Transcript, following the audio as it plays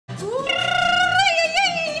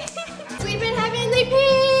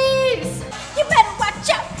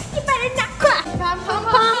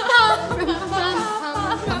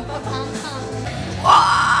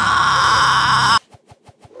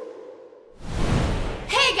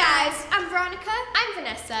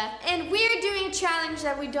Vanessa, and we're doing a challenge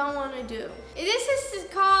that we don't want to do. This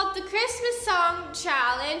is called the Christmas Song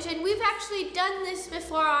Challenge, and we've actually done this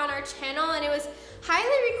before on our channel, and it was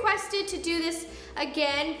highly requested to do this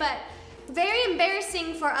again, but very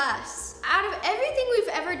embarrassing for us. Out of everything we've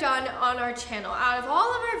ever done on our channel, out of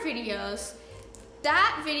all of our videos,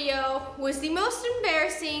 that video was the most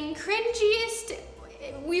embarrassing, cringiest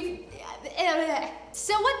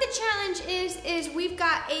So what the challenge is we've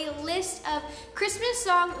got a list of Christmas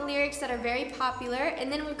song lyrics that are very popular,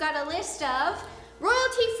 and then we've got a list of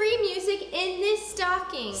royalty-free music in this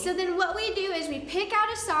stocking. So then what we do is we pick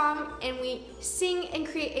out a song and we sing and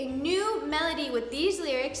create a new melody with these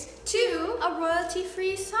lyrics to a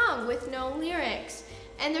royalty-free song with no lyrics.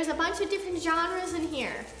 And there's a bunch of different genres in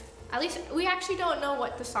here. At least we actually don't know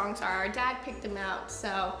what the songs are. Our dad picked them out,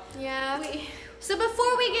 so yeah. So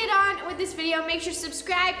before we get on with this video, make sure to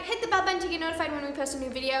subscribe, hit the bell button to get notified when we post a new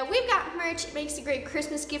video. We've got merch, it makes a great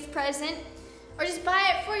Christmas gift present, or just buy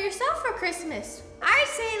it for yourself for Christmas. I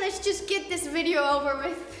say let's just get this video over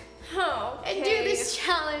with and do this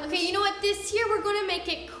challenge. Okay, you know what? This year we're gonna make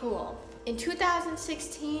it cool. In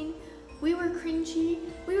 2016, we were cringy,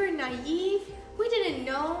 we were naive, we didn't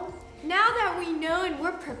know. Now that we know and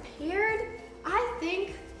we're prepared, I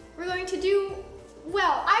think we're going to do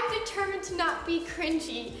well. I'm determined to not be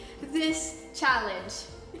cringy this challenge.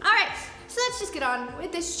 All right, so let's just get on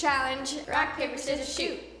with this challenge. Rock, paper, scissors,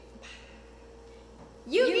 shoot.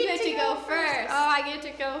 You get to go first. Oh, I get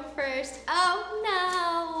to go first. Oh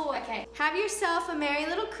no. Okay. Have yourself a merry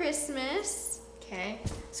little Christmas. Okay.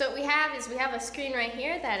 So what we have is we have a screen right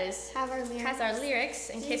here that has our lyrics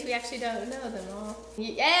in case we actually don't know them all.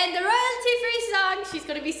 And the royalty-free song she's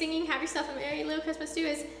going to be singing "Have Yourself a Merry Little Christmas" too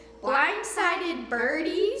is "Blindsided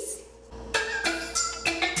Birdies."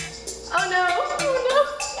 Oh no! Oh no!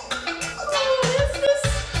 What is this?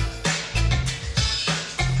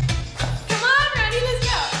 Come on, ready? Let's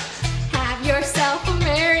go. Have yourself a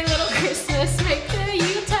merry little Christmas. Make the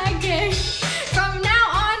Yuletide gay. From now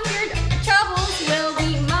on, your troubles will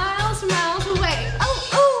be miles, miles away.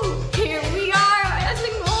 Oh, here we are, as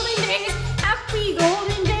the golden days, happy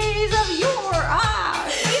golden days of yore.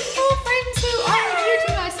 Faithful friends who are dear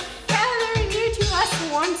to us, gathering near to us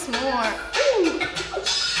once more. Ooh.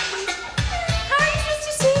 How are you supposed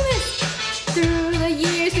to sing this? Through the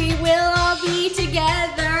years we will all be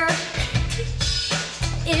together,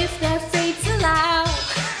 if the fates allow.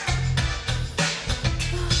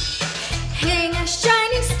 Hang a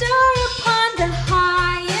shining star upon the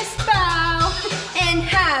highest bough, and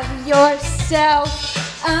have yourself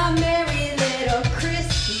a merry little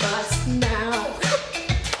Christmas now.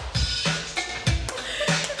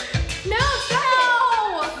 No, stop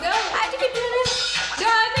it. No, I have to keep doing it. No, I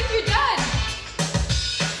think you're done.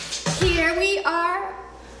 Here we are.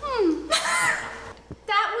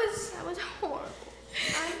 That was horrible.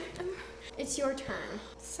 It's your turn.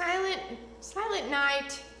 Silent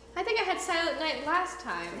Night. I think I had Silent Night last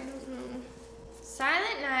time. I don't know.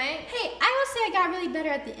 Silent Night. Hey, I will say I got really better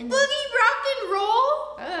at the end. Boogie Rock and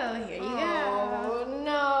Roll? Oh, here you go. Oh,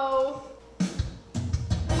 no.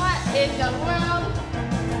 What in the world?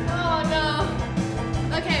 Oh, no.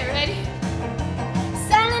 Okay, ready?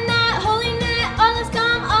 Silent night, holy night, all is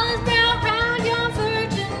calm, all is brown, round your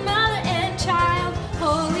virgin mother and child.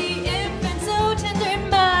 Holy infant, so tender and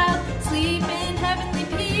mild, sleep in heavenly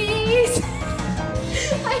peace. I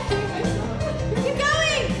hate myself. Keep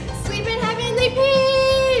going. Sleep in heavenly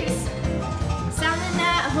peace. Silent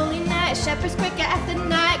night, holy night, shepherds quick at the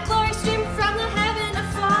night, glory stream from the heaven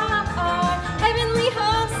afar. Heavenly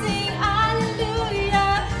hosts sing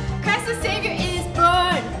hallelujah. Christ the Savior is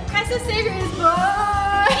born. Christ the Savior is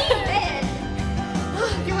born. Amen.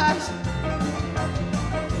 Oh gosh.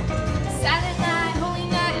 Silent night, holy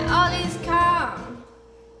night, all is calm.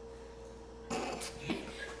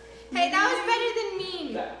 Hey, that was better than mean.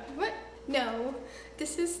 What? No,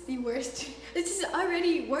 this is the worst. This is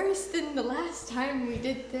already worse than the last time we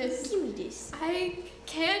did this. Give me this. I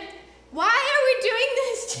can't. Why are we doing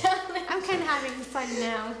this challenge? I'm kind of having fun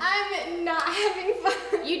now. I'm not having fun.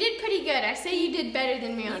 You did pretty good. I say you did better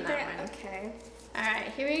than me on that one. Okay. All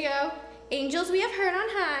right, here we go. Angels we have heard on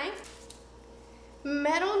high.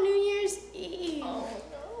 Metal New Year's Eve. Oh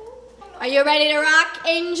no. Are you ready to rock,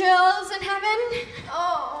 angels in heaven?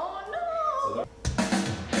 Oh no.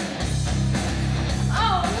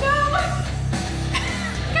 Oh no.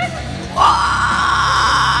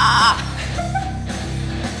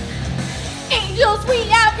 Angels we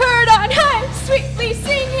have heard on high, sweetly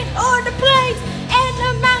singing o'er the plains and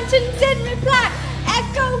the mountains in reply,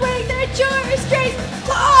 echoing their joyous strains.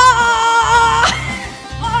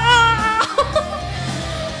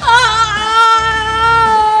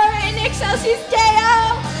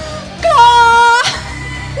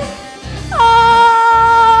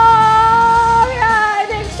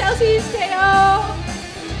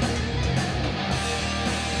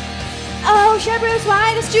 Oh, shepherds,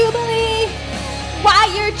 why this jubilee?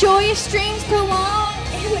 Why your joyous strains prolong?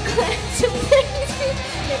 And the glance of things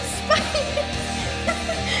inspired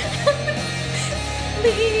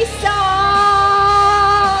the song.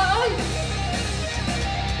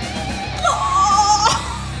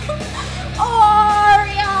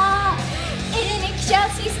 Gloria in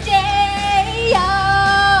excelsis Deo.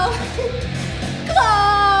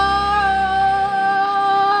 Gloria.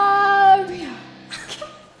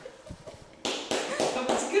 That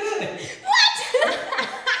was good. What?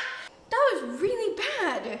 That was really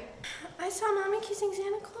bad. I saw Mommy kissing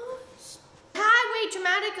Santa Claus. Highway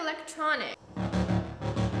dramatic electronic.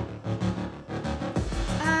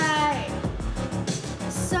 I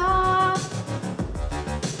saw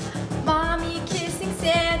Mommy kissing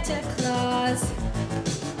Santa Claus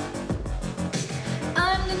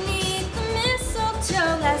underneath the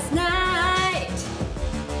mistletoe last night.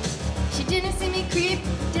 She didn't see me creep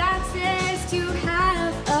downstairs to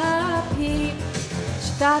have a peep.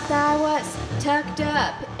 She thought that I was tucked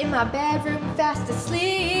up in my bedroom fast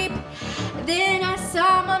asleep. Then I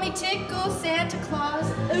saw Mommy tickle Santa Claus.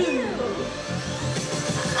 Ooh.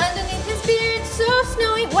 Underneath his beard so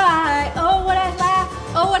snowy white. Oh, what a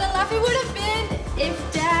laugh it would have been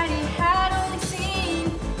if Daddy had only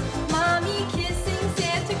seen Mommy kissing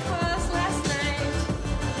Santa Claus last night.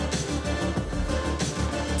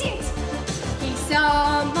 He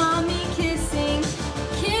saw Mommy kissing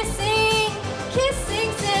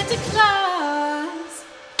Santa Claus.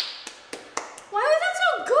 Why was that so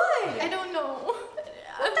good? I don't know.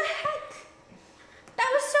 What the heck? That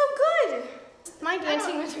was so good. My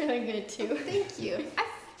dancing was really good too. Thank you.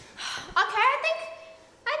 I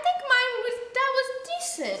think that was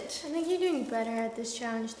decent. I think you're doing better at this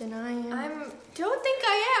challenge than I am. Don't think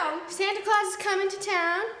I am. Santa Claus is coming to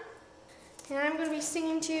town, and I'm gonna be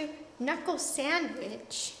singing to Knuckle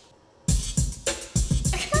Sandwich.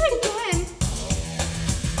 Again.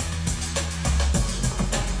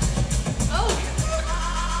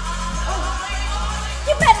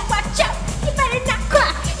 You better watch out. You better not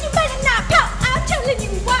cry. You better not pout. I'm telling you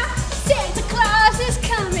why. Santa Claus is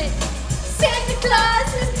coming. Santa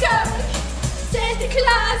Claus is coming. Santa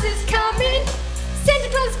Claus is coming. Santa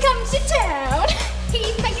Claus is coming to town.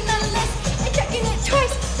 He's making a list and checking it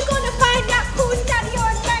twice. We're gonna find out who's naughty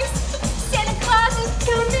or nice. Santa Claus is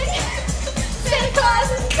coming. Santa Claus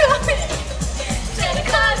is coming. Santa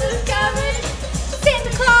Claus is coming.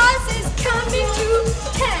 Santa Claus is coming to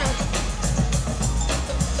town.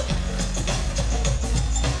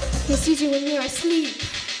 He sees you when you're asleep.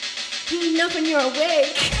 He knows when you're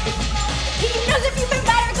awake. He knows if you've been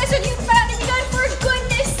bad or good, so you better be good for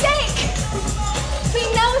goodness sake. He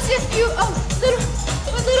knows if you, little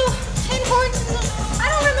tin horns. I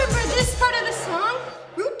don't remember this part of the song.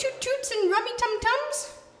 Root toot toots and rummy tum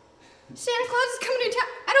tums. Santa Claus is coming to town.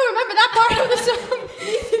 I don't remember that part of the song.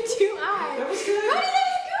 Neither do I. That was good. Honey,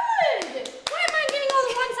 that was good. Why am I getting all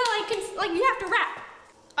the ones that like you have to rap?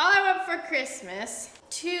 All I want for Christmas.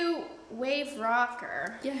 2 Wave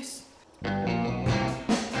Rocker. Yes. Okay,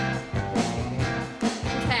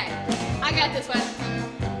 I got this one.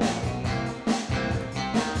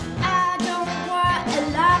 I don't want a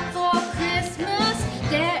lot for Christmas.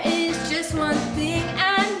 There is just one thing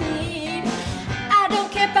I need. I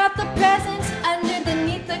don't care about the presents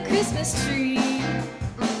underneath the Christmas tree.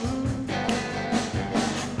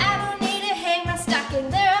 I don't need to hang my stocking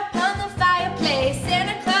there upon the fireplace.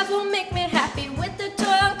 Santa Claus will make me happy with the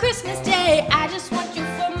toy on Christmas Day. I just want you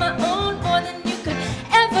for my own, more than you could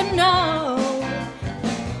ever know.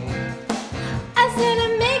 I said I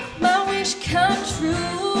make my wish come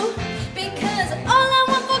true, because all I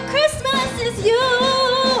want for Christmas is you.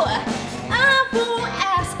 I won't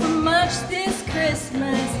ask for much this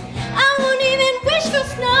Christmas. I won't even wish for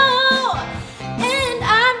snow. And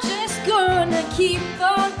I'm just gonna keep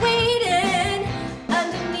on waiting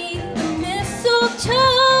underneath the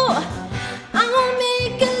mistletoe. I'm gonna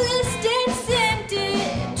make a list and send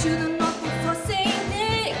it to the North Pole for St.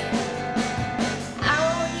 Nick. I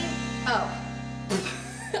won't even,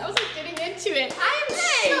 I was like getting into it. I'm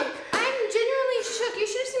shook. I'm genuinely shook. You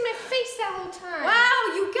should have seen my face that whole time. Wow,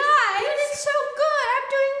 you guys. You did so good. I'm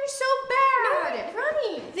doing so bad. No,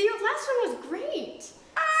 Ronnie, your last one was great.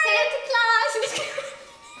 Santa Claus is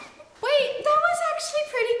Wait, that was actually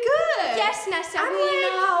pretty good. Yes, Nessa, I'm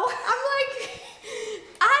like,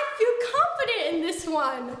 I feel confident in this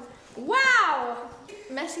one. Wow.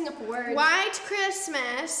 Messing up words. White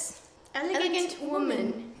Christmas. Elegant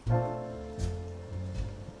woman.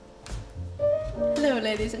 Hello,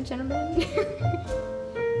 ladies and gentlemen.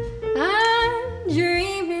 I'm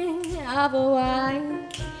dreaming of a white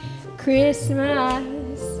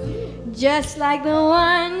Christmas, just like the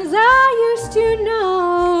ones I used to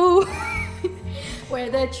know, where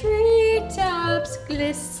the treetops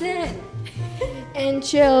glisten and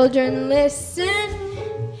children listen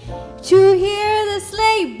to hear the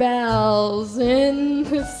sleigh bells in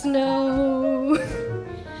the snow.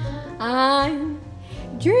 I'm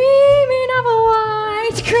dreaming of a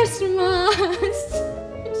white Christmas.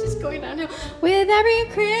 It's just going downhill. With every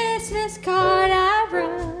Christmas card I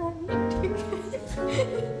write.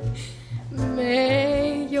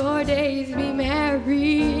 May your days be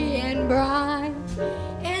merry and bright,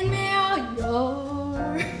 and may all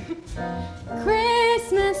your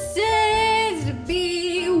Christmases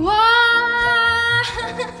be white.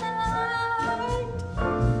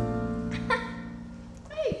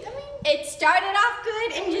 Wait, I mean, it started off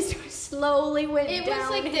good and just slowly went down. It was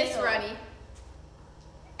like this, Ronnie.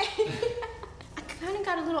 I kind of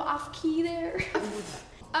got a little off key there.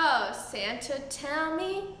 Oh, Santa, tell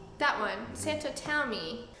me. That one, Santa, tell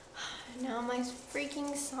me. Now my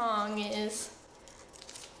freaking song is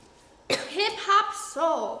hip hop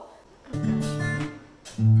soul. Oh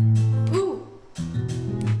gosh. Ooh.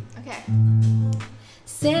 Okay.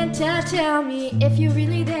 Santa, tell me if you're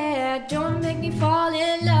really there. Don't make me fall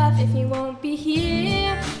in love if you won't be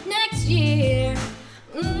here next year.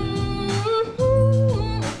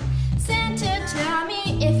 Santa, tell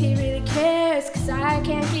me if he really cares, 'cause I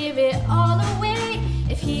can't give it all away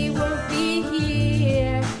if he won't be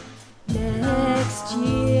here next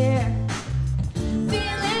year.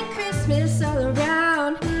 Feeling Christmas all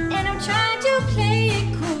around, and I'm trying to play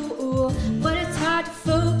it cool, but it's hard to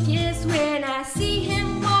focus when I see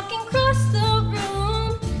him walking across the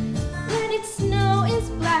room. Let it snow is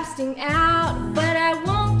blasting out, but I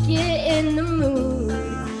won't get in the mood.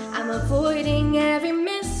 I'm avoiding every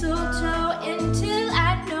mistletoe until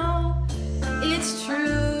I know it's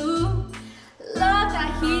true. Love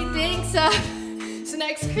that he thinks of. So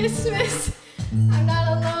next Christmas, I'm not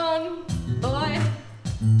alone, boy.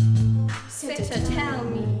 Santa, tell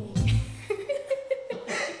me.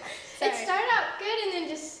 It started out good and then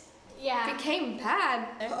just became bad.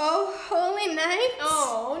 Oh, holy night.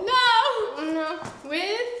 Oh no. No.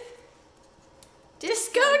 With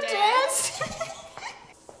disco dance.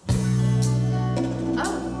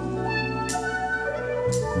 Oh.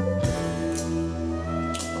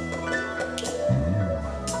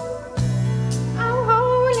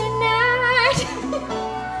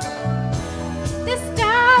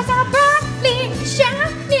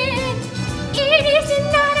 Shining. It is the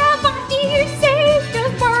night of our dear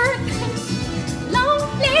Savior's birth. Long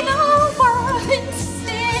lay the world in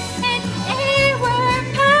sin and ever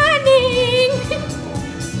pining.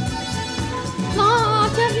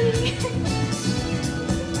 Lord of me,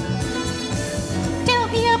 till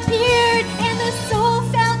he appeared and the soul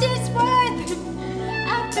felt its worth.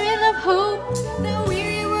 A thrill of hope, the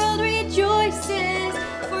weary world rejoices,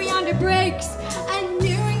 for yonder breaks a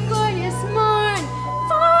new and glorious morn.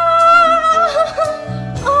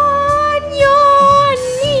 On your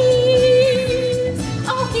knees.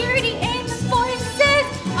 Oh, hear the angels' voices.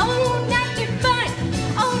 Oh, night divine.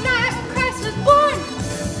 Oh, night when Christ was born.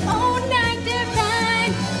 Oh, night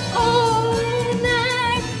divine. Oh,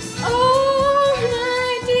 night divine.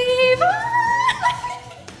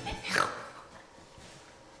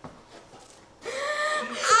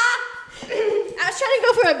 I was trying to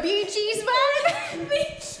go for a Bee Gees vibe.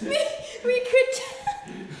 we could.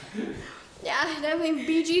 Yeah, definitely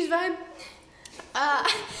Bee Gees vibe.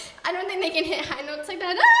 I don't think they can hit high notes like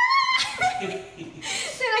that. Then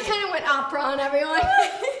I kind of went opera on everyone.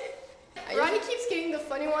 Ronnie keeps getting the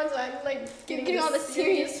funny ones, I'm like getting all the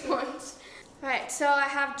serious ones. Alright, so I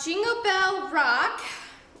have Jingle Bell Rock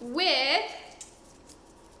with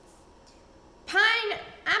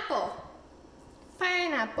Pineapple.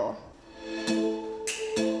 Pineapple.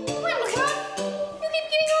 Come on, look up. You keep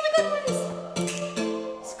getting all the good ones.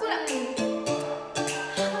 Scoot up.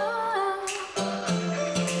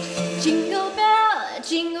 Jingle bell,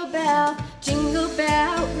 jingle bell, jingle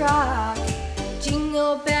bell rock.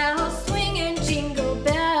 Jingle bells swinging, jingle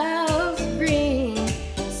bells ring.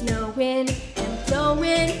 Snowing and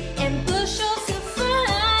blowing and bushels of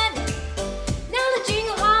fun. Now the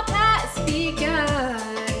jingle hop has begun.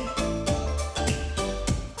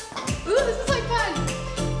 Ooh, this is like fun.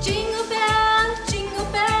 Jingle bell, jingle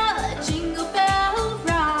bell, jingle bell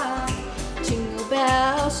rock. Jingle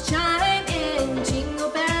bells chime in jingle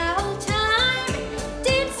bell time.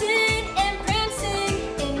 Dancing and prancing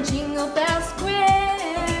in Jingle Bell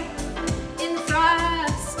Square in the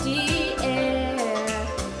frosty air.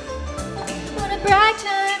 What a bright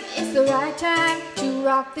time, it's the right time to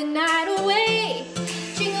rock the night away.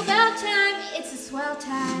 Jingle bell time, it's a it's well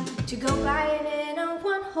time to go riding in a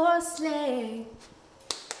one-horse sleigh.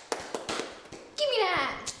 Give me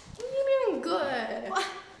that. You're doing good. What?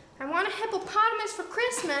 I want a hippopotamus for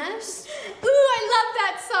Christmas. Ooh, I love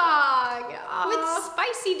that song. With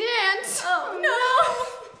spicy dance. Oh no.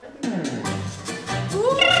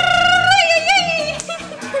 Ooh.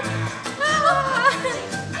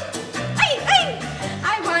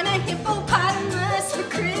 I want a hippopotamus for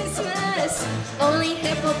Christmas. Only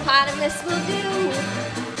hippopotamus will do.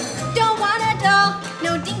 Don't want a doll,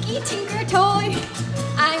 no dinky tinker toy.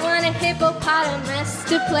 I want a hippopotamus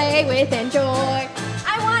to play with and enjoy.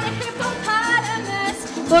 I want a hippopotamus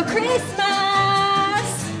for Christmas.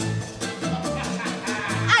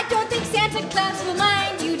 I don't think Santa Claus will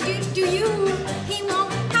mind you, do you? He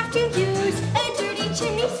won't have to use a dirty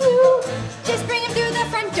chimney flue. Just bring him through the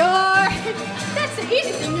front door. That's the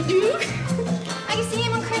easy thing to do. I can see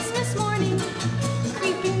him on Christmas morning,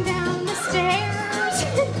 creeping down the stairs.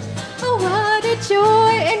 Oh, what a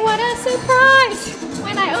joy and what a surprise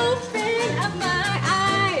when I open up my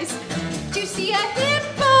eyes to see a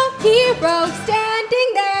hippo hero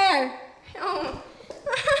standing there. Oh.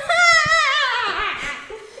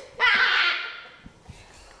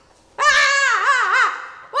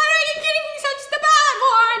 Why are you getting me such the bad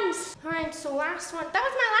ones? Alright, so last one. That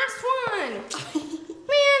was my last one.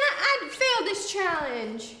 Man, I failed this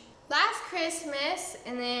challenge. Last Christmas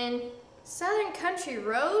and then Southern Country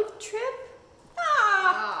Road Trip?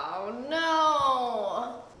 Oh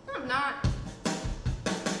no. I'm not.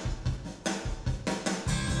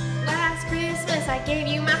 Last Christmas I gave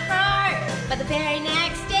you my heart, but the very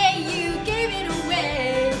next day you gave it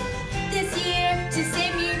away. This year, to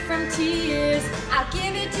save me from tears, I'll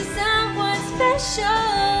give it to someone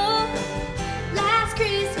special. Last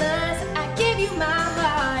Christmas I gave you my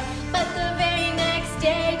heart, but the very next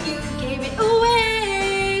day you gave it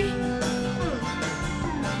away.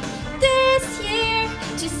 This year,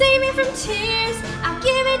 to save me from tears, I'll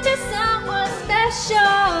give it to someone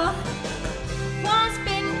special. Once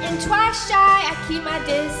bitten and twice shy, I keep my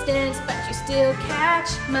distance, but you still catch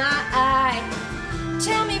my eye.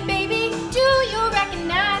 Tell me, baby, do you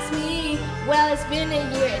recognize me? Well, it's been a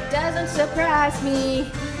year, it doesn't surprise me.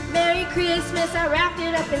 Merry Christmas, I wrapped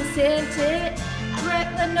it up and sent it. I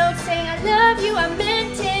wrote a note saying I love you, I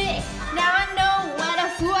meant it. Now I know what a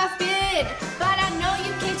fool I've been, but I know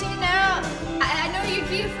you can't take it out. I know you'd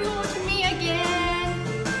be a fool to me again.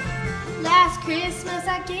 Last Christmas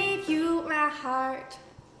I gave you my heart.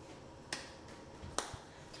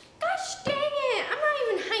 Gosh dang it, I'm not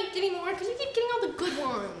even hyped anymore because you keep getting all the good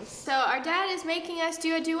ones. So our dad is making us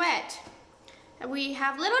do a duet. We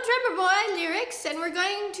have Little Drummer Boy lyrics and we're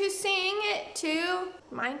going to sing it to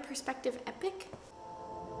Mind Perspective Epic.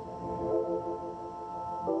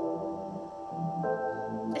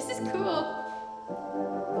 This is cool.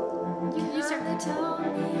 You start to tell me,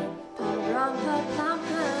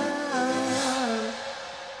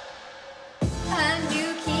 a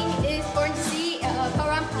new king is born to see a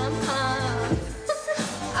pa-rum-pum-pum.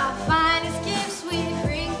 Our finest gifts we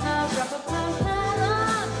bring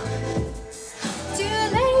pa-rum-pum-pum to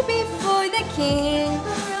lay before the king.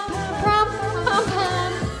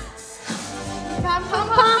 Rum-pum-pum-pum,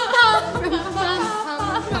 rum-pum-pum-pum,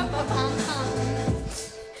 rum-pum-pum-pum.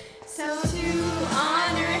 So to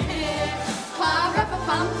honor him,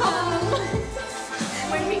 pa-rum-pum-pum,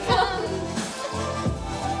 when we come.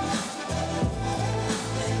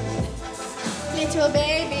 Little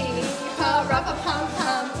baby,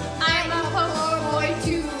 pa-rum-pa-pum-pum, I'm a poor boy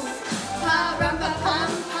too,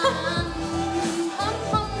 pa-rum-pa-pum-pum,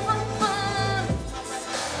 pum-pum-pum-pum.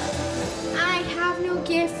 I have no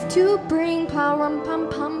gift to bring,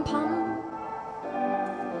 pa-rum-pum-pum-pum,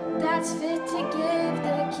 that's fit to give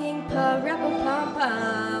the king,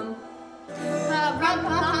 pa-rum-pa-pum-pum.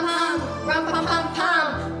 Pa-rum-pum-pum-pum,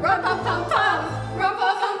 rum-pum-pum-pum, rum-pum-pum-pum,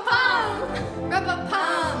 rum-pum-pum-pum,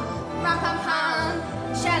 rum-pum-pum. Rum-pum-pum,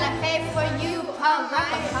 shall I pay for you?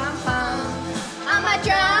 Rum-pum-pum-pum. On my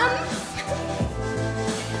drum.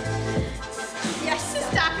 Yes,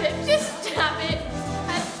 stop it. Just stop it.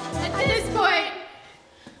 At this point.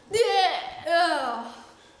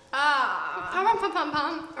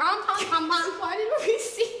 Rum-pum-pum-pum. Rum-pum-pum-pum. Why did we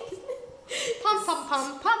sing?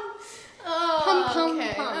 Pum-pum-pum-pum. Oh,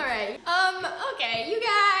 okay. All right. Okay, you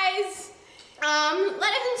guys.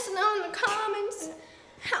 Let us know in the comments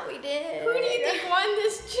how we did. Who do you think won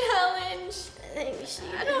this challenge? I think she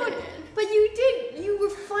did. I don't. But you did. You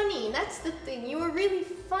were funny. That's the thing. You were really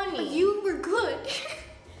funny. But you were good.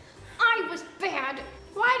 I was bad.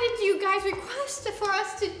 Why did you guys request for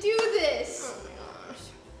us to do this? Oh my gosh.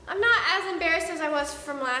 I'm not as embarrassed as I was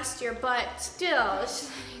from last year, but still.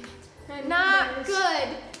 Not good.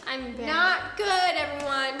 I'm bad. Not good,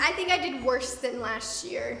 everyone. I think I did worse than last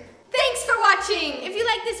year. Thanks for watching. If you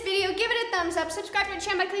like this video, give it a thumbs up. Subscribe to our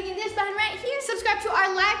channel by clicking this button right here. Subscribe to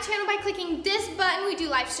our live channel by clicking this button. We do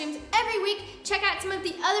live streams every week. Check out some of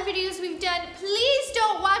the other videos we've done. Please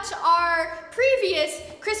don't watch our previous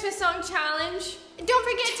Christmas song challenge. Don't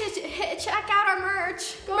forget to check out our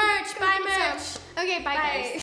merch. Buy merch. Okay, bye guys.